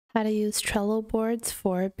How to use Trello boards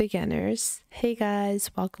for beginners. Hey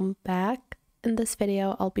guys, welcome back. In this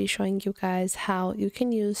video, I'll be showing you guys how you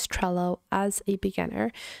can use Trello as a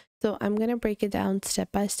beginner. So I'm going to break it down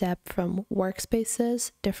step by step from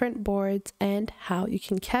workspaces, different boards, and how you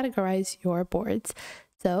can categorize your boards.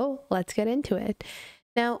 So let's get into it.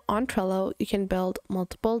 Now on Trello, you can build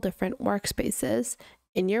multiple different workspaces.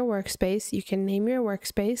 In your workspace, you can name your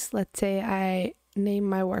workspace. Let's say I name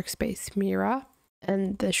my workspace Mira.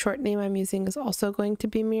 And the short name I'm using is also going to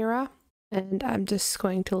be Mira. And I'm just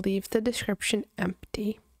going to leave the description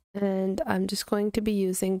empty. And I'm just going to be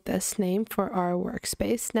using this name for our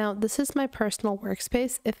workspace. Now, this is my personal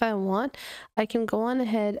workspace. If I want, I can go on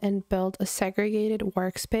ahead and build a segregated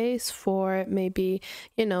workspace for maybe,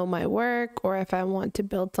 my work, or if I want to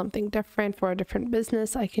build something different for a different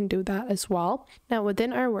business, I can do that as well. Now,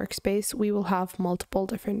 within our workspace, we will have multiple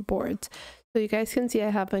different boards. So you guys can see I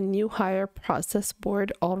have a new hire process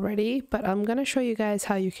board already, but I'm going to show you guys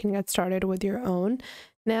how you can get started with your own.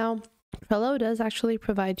 Now, Trello does actually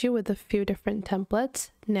provide you with a few different templates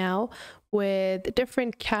now with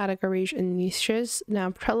different categories and niches. Now,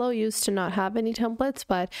 Trello used to not have any templates,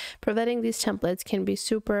 but providing these templates can be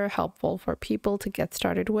super helpful for people to get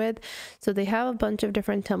started with. So they have a bunch of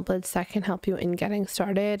different templates that can help you in getting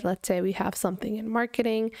started. Let's say we have something in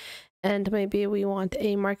marketing, and maybe we want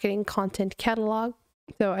a marketing content catalog.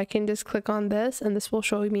 So I can just click on this and this will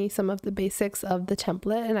show me some of the basics of the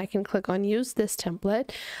template, and I can click on use this template.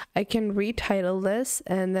 I can retitle this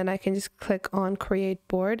and then I can just click on create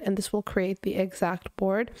board and this will create the exact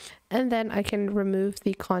board. And then I can remove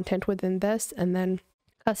the content within this and then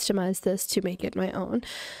customize this to make it my own.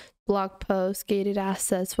 Blog posts, gated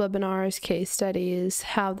assets, webinars, case studies,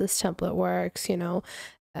 how this template works,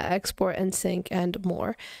 export and sync, and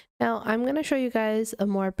more. Now I'm going to show you guys a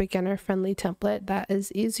more beginner friendly template that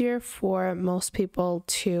is easier for most people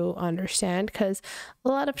to understand, because a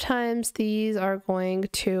lot of times these are going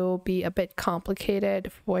to be a bit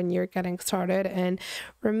complicated when you're getting started, and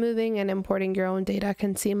removing and importing your own data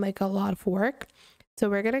can seem like a lot of work. So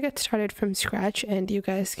we're going to get started from scratch and you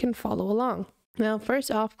guys can follow along. Now, first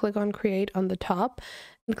off, click on create on the top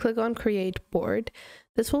and click on create board.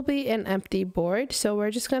 This will be an empty board, so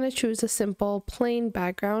we're just going to choose a simple plain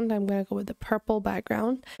background. I'm going to go with the purple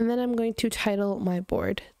background, and then I'm going to title my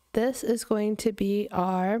board. This is going to be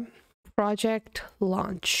our project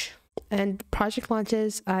launch. And project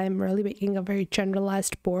launches, I'm really making a very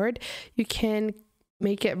generalized board. You can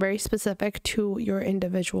make it very specific to your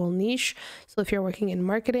individual niche. So if you're working in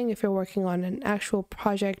marketing, if you're working on an actual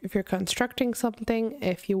project, if you're constructing something,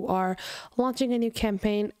 if you are launching a new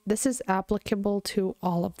campaign, this is applicable to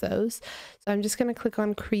all of those. So I'm just going to click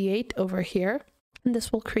on create over here, and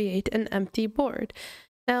this will create an empty board.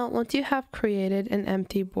 Now, once you have created an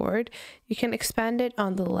empty board, you can expand it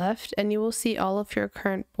on the left and you will see all of your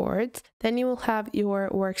current boards. Then you will have your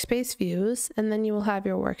workspace views, and then you will have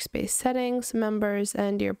your workspace settings, members,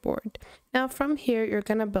 and your board. Now from here, you're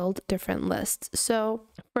going to build different lists. So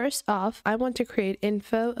first off, I want to create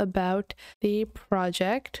info about the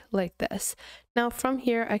project like this. Now from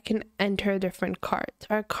here, I can enter different cards.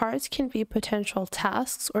 Our cards can be potential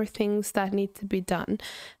tasks or things that need to be done.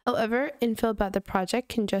 However, info about the project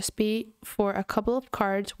can just be for a couple of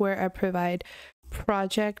cards where I provide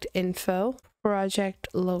project info, project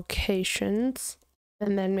locations,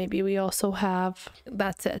 and then maybe we also have,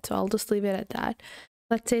 that's it. So I'll just leave it at that.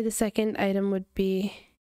 Let's say the second item would be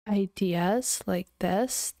ideas like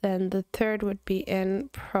this. Then the third would be in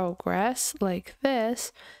progress like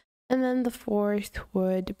this. And then the fourth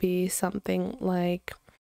would be something like,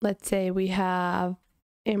 let's say we have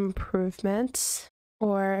improvements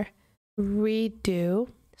or redo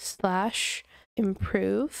 /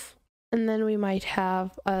 improve. And then we might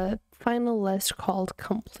have a final list called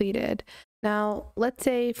completed. Now, let's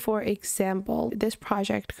say, for example, this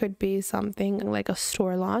project could be something like a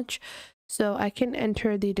store launch. So I can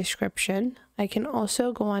enter the description. I can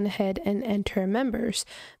also go on ahead and enter members.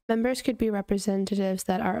 Members could be representatives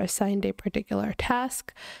that are assigned a particular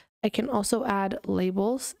task. I can also add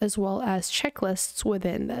labels as well as checklists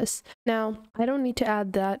within this. Now, I don't need to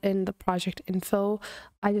add that in the project info.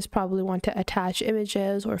 I just probably want to attach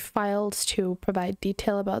images or files to provide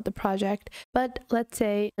detail about the project. But let's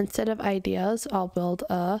say instead of ideas, I'll build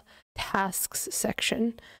a tasks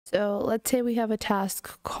section. So let's say we have a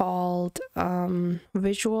task called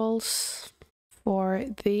visuals for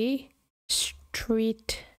the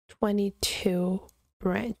Street 22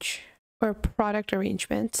 branch, or product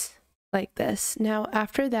arrangements like this. Now,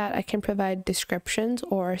 after that, I can provide descriptions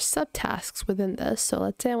or subtasks within this. So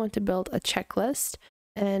let's say I want to build a checklist,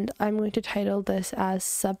 and I'm going to title this as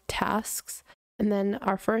subtasks. And then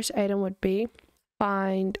our first item would be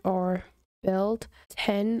find or build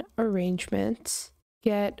 10 arrangements,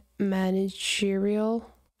 get managerial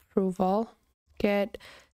approval, get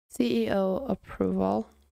CEO approval,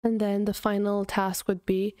 and then the final task would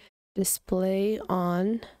be display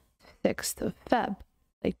on 6th of Feb,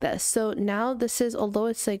 like this. So now this is, although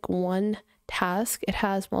it's like one task, it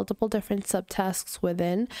has multiple different subtasks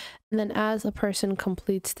within, and then as a person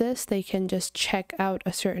completes this, they can just check out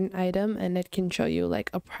a certain item and it can show you like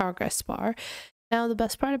a progress bar. Now, the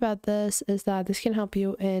best part about this is that this can help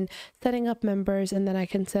you in setting up members, and then I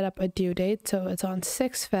can set up a due date. So it's on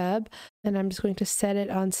 6 Feb, and I'm just going to set it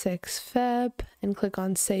on 6 Feb and click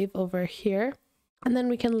on save over here. And then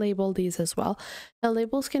we can label these as well. Now,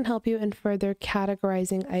 labels can help you in further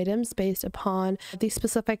categorizing items based upon the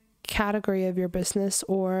specific category of your business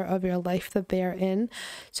or of your life that they are in.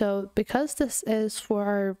 So because this is for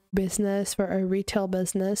our business, for our retail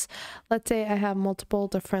business, let's say I have multiple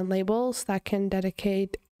different labels that can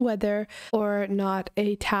dedicate whether or not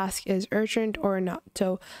a task is urgent or not.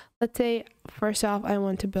 So let's say first off, I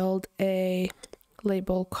want to build a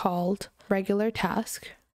label called regular task.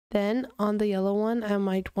 Then on the yellow one, I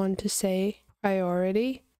might want to say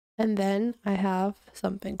priority. And then I have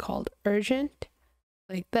something called urgent,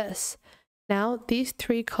 like this. Now, these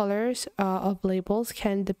three colors of labels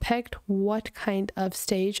can depict what kind of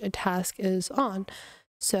stage a task is on.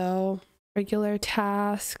 So regular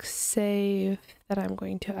task, save, that I'm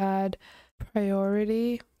going to add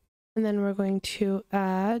priority, and then we're going to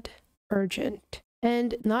add urgent.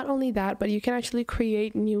 And not only that, but you can actually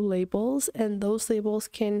create new labels, and those labels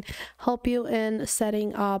can help you in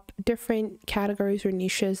setting up different categories or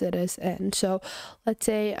niches it is in. So let's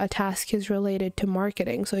say a task is related to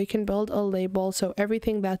marketing. So you can build a label. So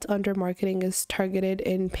everything that's under marketing is targeted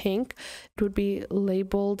in pink. It would be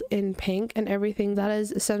labeled in pink, and everything that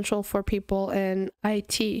is essential for people in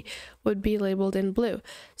IT would be labeled in blue.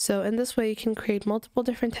 So in this way, you can create multiple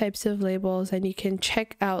different types of labels, and you can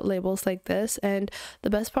check out labels like this. And the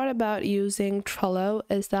best part about using Trello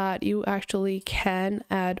is that you actually can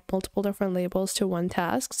add multiple different labels to one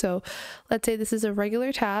task. So let's say this is a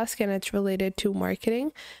regular task and it's related to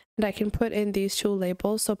marketing, and I can put in these two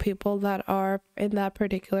labels so people that are in that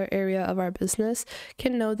particular area of our business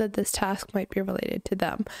can know that this task might be related to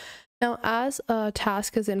them. Now, as a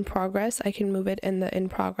task is in progress, I can move it in the in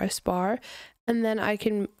progress bar, and then I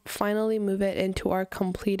can finally move it into our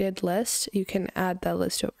completed list. You can add that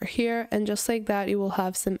list over here, and just like that, you will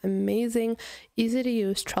have some amazing, easy to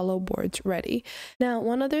use Trello boards ready. Now,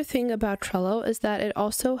 one other thing about Trello is that it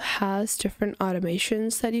also has different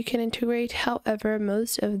automations that you can integrate. However,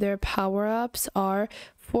 most of their power-ups are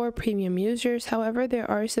for premium users. However, there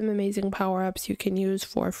are some amazing power-ups you can use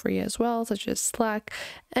for free as well, such as Slack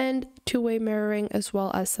and two-way mirroring, as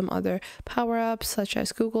well as some other power-ups such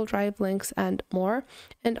as Google Drive links and more.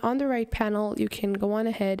 And on the right panel, you can go on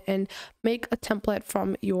ahead and make a template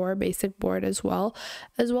from your basic board as well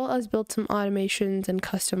as build some automations and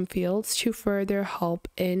custom fields to further help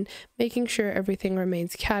in making sure everything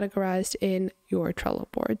remains categorized in your Trello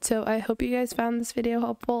board. So I hope you guys found this video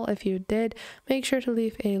helpful. If you did, make sure to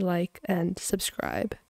leave a like and subscribe.